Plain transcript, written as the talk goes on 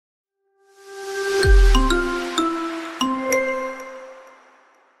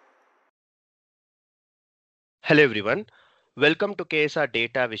Hello everyone, welcome to KSR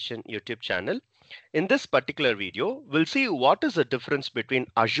Data Vision YouTube channel. In this particular video, we'll see what is the difference between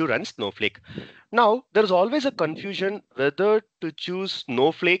Azure and Snowflake. Now, there's always a confusion whether to choose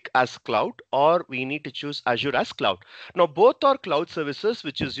Snowflake as cloud or we need to choose Azure as cloud. Now, both are cloud services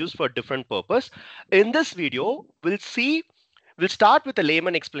which is used for different purpose. In this video, we'll start with a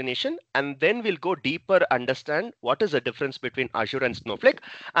layman explanation and then we'll go deeper understand what is the difference between Azure and Snowflake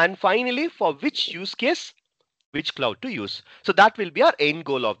and finally for which use case which cloud to use. So that will be our end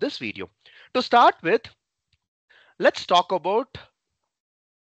goal of this video. To start with, let's talk about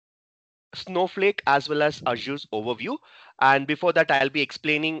Snowflake as well as Azure's overview. And before that, I'll be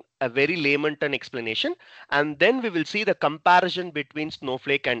explaining a very layman term explanation. And then we will see the comparison between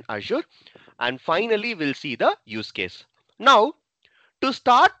Snowflake and Azure. And finally, we'll see the use case. Now, to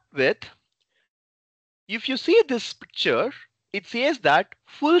start with, if you see this picture, it says that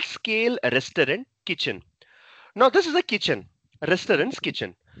full scale restaurant kitchen. Now this is a kitchen, restaurant's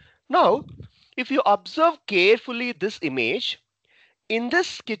kitchen. Now, if you observe carefully this image, in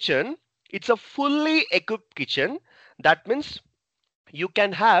this kitchen, it's a fully equipped kitchen. That means you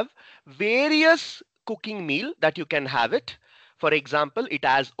can have various cooking meal that you can have it. For example, it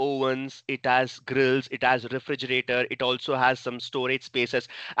has ovens, it has grills, it has refrigerator, it also has some storage spaces.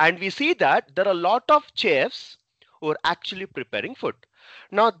 And we see that there are a lot of chefs who are actually preparing food.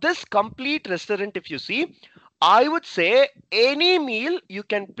 Now this complete restaurant, if you see, I would say any meal you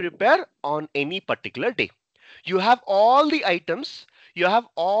can prepare on any particular day. You have all the items, you have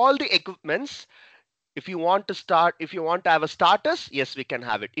all the equipments. If you want to have a starters, yes, we can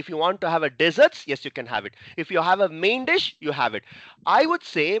have it. If you want to have a desserts, yes, you can have it. If you have a main dish, you have it. I would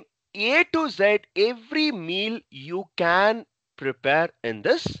say A to Z, every meal you can prepare in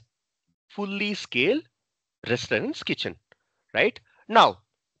this fully scaled restaurant's kitchen, right? Now,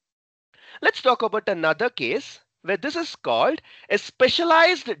 let's talk about another case where this is called a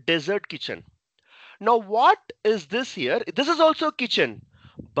specialized dessert kitchen. Now, what is this here? This is also a kitchen,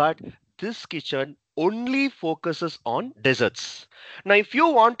 but this kitchen only focuses on desserts. Now, if you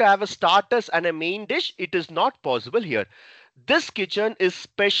want to have a starters and a main dish, it is not possible here. This kitchen is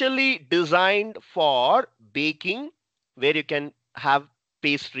specially designed for baking, where you can have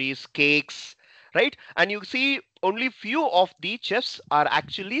pastries, cakes, right? And you see only few of the chefs are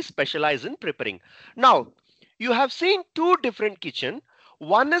actually specialized in preparing. Now, you have seen two different kitchen.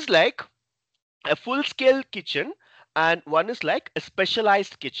 One is like a full scale kitchen and one is like a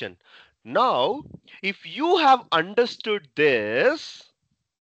specialized kitchen. Now, if you have understood this,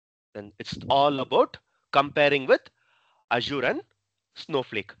 then it's all about comparing with Azure and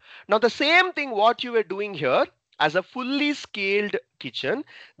Snowflake. Now, the same thing what you were doing here as a fully scaled kitchen,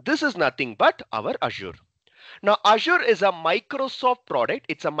 this is nothing but our Azure. Now, Azure is a Microsoft product.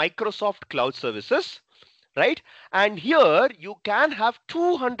 It's a Microsoft cloud services, right? And here you can have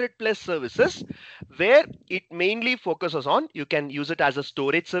 200 plus services where it mainly focuses on, you can use it as a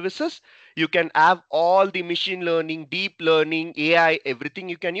storage services. You can have all the machine learning, deep learning, AI, everything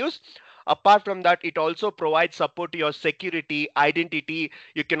you can use. Apart from that, it also provides support to your security, identity.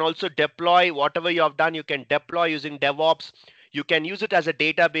 You can also deploy whatever you have done, you can deploy using DevOps. You can use it as a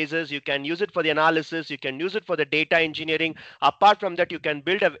databases, you can use it for the analysis, you can use it for the data engineering. Apart from that, you can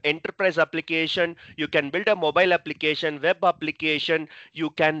build an enterprise application, you can build a mobile application, web application,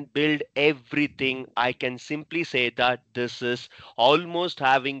 you can build everything. I can simply say that this is almost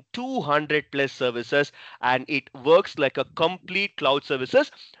having 200 plus services and it works like a complete cloud services.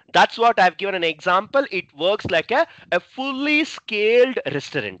 That's what I've given an example. It works like a fully scaled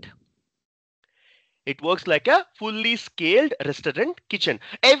restaurant. It works like a fully scaled restaurant kitchen.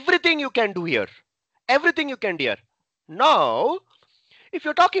 Everything you can do here. Everything you can do here. Now, if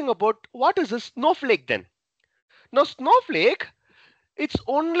you're talking about what is a Snowflake then? Now, Snowflake, it's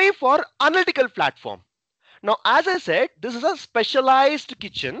only for analytical platform. Now, as I said, this is a specialized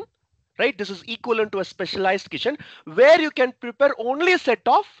kitchen, right? This is equivalent to a specialized kitchen where you can prepare only a set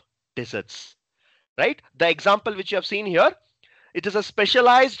of desserts, right? The example which you have seen here, it is a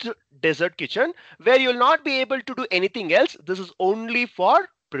specialized dessert kitchen where you'll not be able to do anything else. This is only for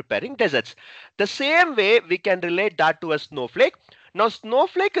preparing desserts. The same way we can relate that to a Snowflake. Now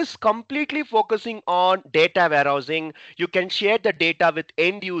Snowflake is completely focusing on data warehousing. You can share the data with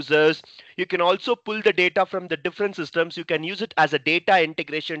end users. You can also pull the data from the different systems. You can use it as a data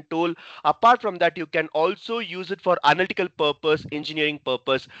integration tool. Apart from that, you can also use it for analytical purpose, engineering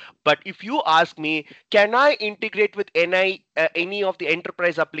purpose. But if you ask me, can I integrate with any of the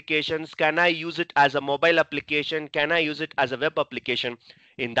enterprise applications? Can I use it as a mobile application? Can I use it as a web application?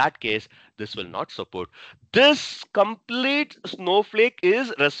 In that case, this will not support. This complete Snowflake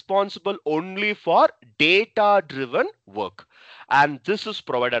is responsible only for data driven work, and this is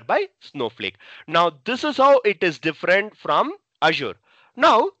provided by Snowflake. Now this is how it is different from Azure.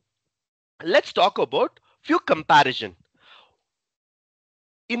 Now let's talk about few comparison.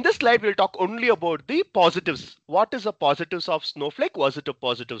 In this slide, we'll talk only about the positives. What is the positives of Snowflake? What is the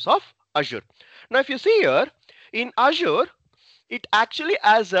positives of Azure? Now, if you see here, in Azure, it actually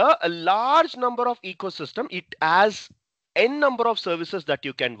has a large number of ecosystem. It has n number of services that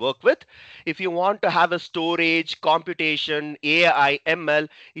you can work with. If you want to have a storage, computation, AI, ML,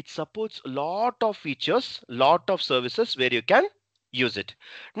 it supports a lot of features, lot of services where you can use it.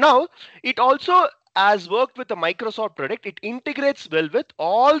 Now, it also has worked with the Microsoft product. It integrates well with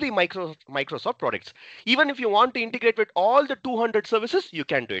all the Microsoft products. Even if you want to integrate with all the 200 services, you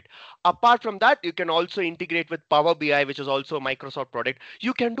can do it. Apart from that, you can also integrate with Power BI, which is also a Microsoft product.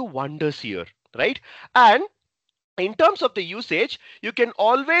 You can do wonders here, right? And in terms of the usage, you can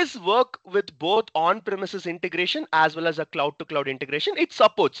always work with both on-premises integration as well as a cloud-to-cloud integration. It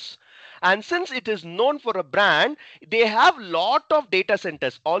supports. And since it is known for a brand, they have lot of data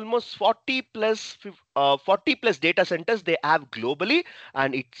centers, almost 40 plus data centers they have globally,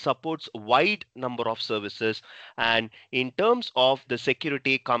 and it supports wide number of services. And in terms of the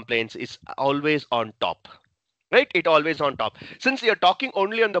security compliance, is always on top, right? It always on top. Since you're talking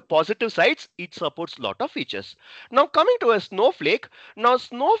only on the positive sides, it supports lot of features. Now coming to a Snowflake. Now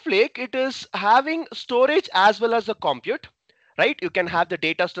Snowflake, it is having storage as well as the compute, right? You can have the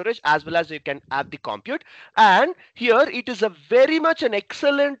data storage as well as you can have the compute. And here it is a very much an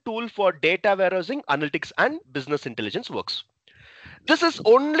excellent tool for data warehousing, analytics and business intelligence works. This is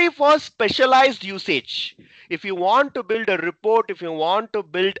only for specialized usage. If you want to build a report, if you want to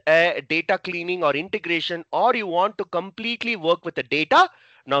build a data cleaning or integration, or you want to completely work with the data,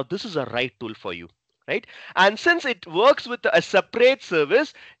 now this is a right tool for you, right? And since it works with a separate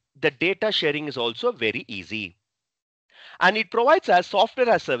service, the data sharing is also very easy. And it provides as software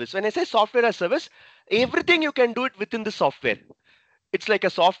as service. When I say software as service, everything you can do it within the software. It's like a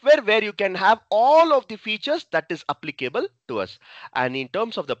software where you can have all of the features that is applicable to us. And in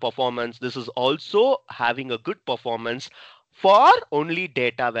terms of the performance, this is also having a good performance for only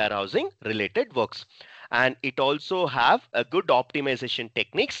data warehousing related works. And it also have a good optimization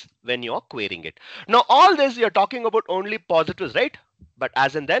techniques when you're querying it. Now all this you're talking about only positives, right? But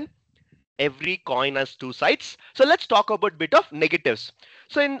as in then, every coin has two sides. So let's talk about bit of negatives.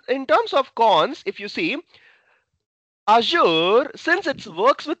 So in terms of cons, if you see, Azure, since it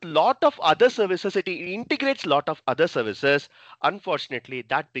works with lot of other services, it integrates lot of other services. Unfortunately,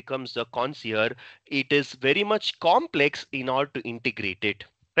 that becomes the cons here. It is very much complex in order to integrate it.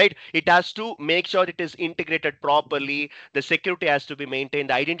 Right? It has to make sure it is integrated properly. The security has to be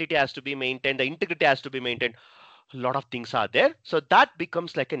maintained. The identity has to be maintained. The integrity has to be maintained. A lot of things are there. So that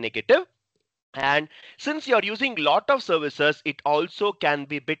becomes like a negative. And since you're using lot of services, it also can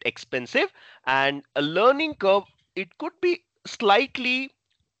be a bit expensive, and a learning curve, it could be slightly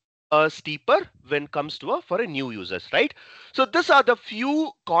steeper when comes to for a new users, right? So these are the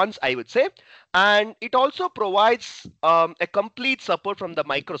few cons I would say. And it also provides a complete support from the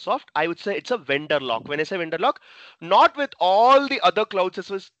Microsoft. I would say it's a vendor lock. When I say vendor lock, not with all the other cloud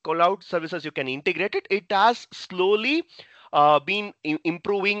services you can integrate it. It has slowly been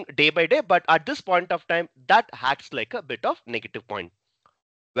improving day by day, but at this point of time that acts like a bit of negative point.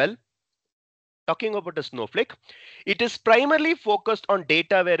 Well, talking about a Snowflake, it is primarily focused on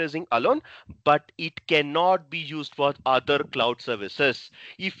data warehousing alone, but it cannot be used for other cloud services.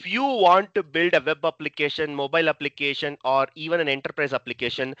 If you want to build a web application, mobile application, or even an enterprise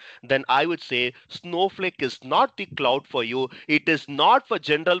application, then I would say Snowflake is not the cloud for you. It is not for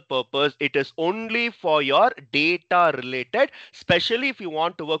general purpose. It is only for your data related, especially if you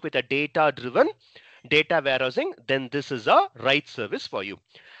want to work with a data driven data warehousing, then this is a right service for you.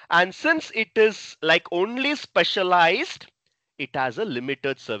 And since it is like only specialized, it has a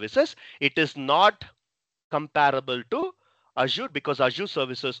limited services. It is not comparable to Azure, because Azure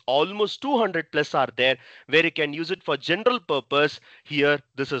services almost 200 plus are there where you can use it for general purpose. Here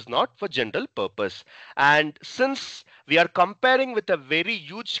this is not for general purpose. And since we are comparing with a very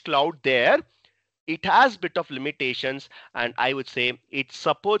huge cloud there, it has bit of limitations, and I would say it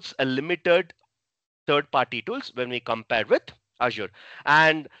supports a limited third-party tools when we compare with Azure.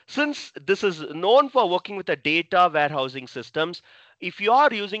 And since this is known for working with the data warehousing systems, if you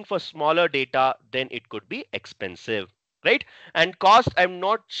are using for smaller data, then it could be expensive, right? And cost, I'm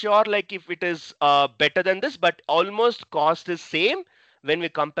not sure like if it is better than this, but almost cost is same when we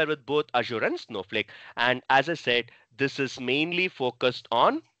compare with both Azure and Snowflake. And as I said, this is mainly focused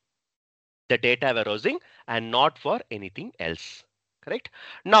on the data warehousing and not for anything else. Correct?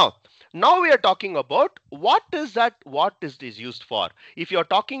 Now we are talking about what is this used for. If you're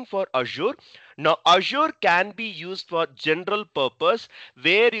talking for Azure, now Azure can be used for general purpose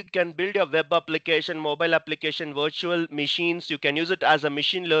where you can build your web application, mobile application, virtual machines. You can use it as a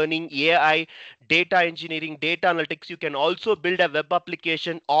machine learning, AI, data engineering, data analytics. You can also build a web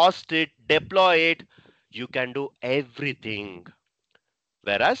application, host it, deploy it. You can do everything.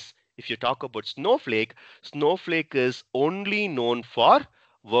 Whereas if you talk about Snowflake, Snowflake is only known for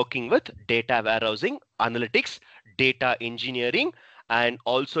working with data warehousing, analytics, data engineering, and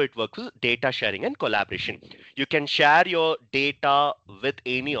also it works with data sharing and collaboration. You can share your data with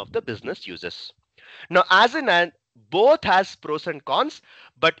any of the business users. Now, as in and both has pros and cons,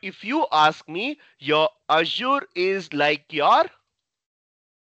 but if you ask me, your Azure is like your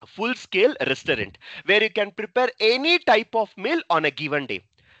full scale restaurant where you can prepare any type of meal on a given day.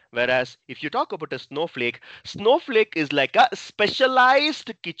 Whereas if you talk about a Snowflake is like a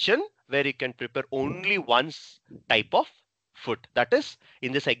specialized kitchen where you can prepare only one type of food. That is,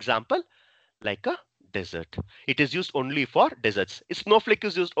 in this example, like a dessert. It is used only for desserts. Snowflake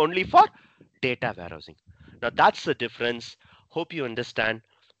is used only for data warehousing. Now that's the difference. Hope you understand.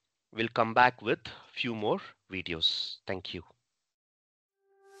 We'll come back with few more videos. Thank you.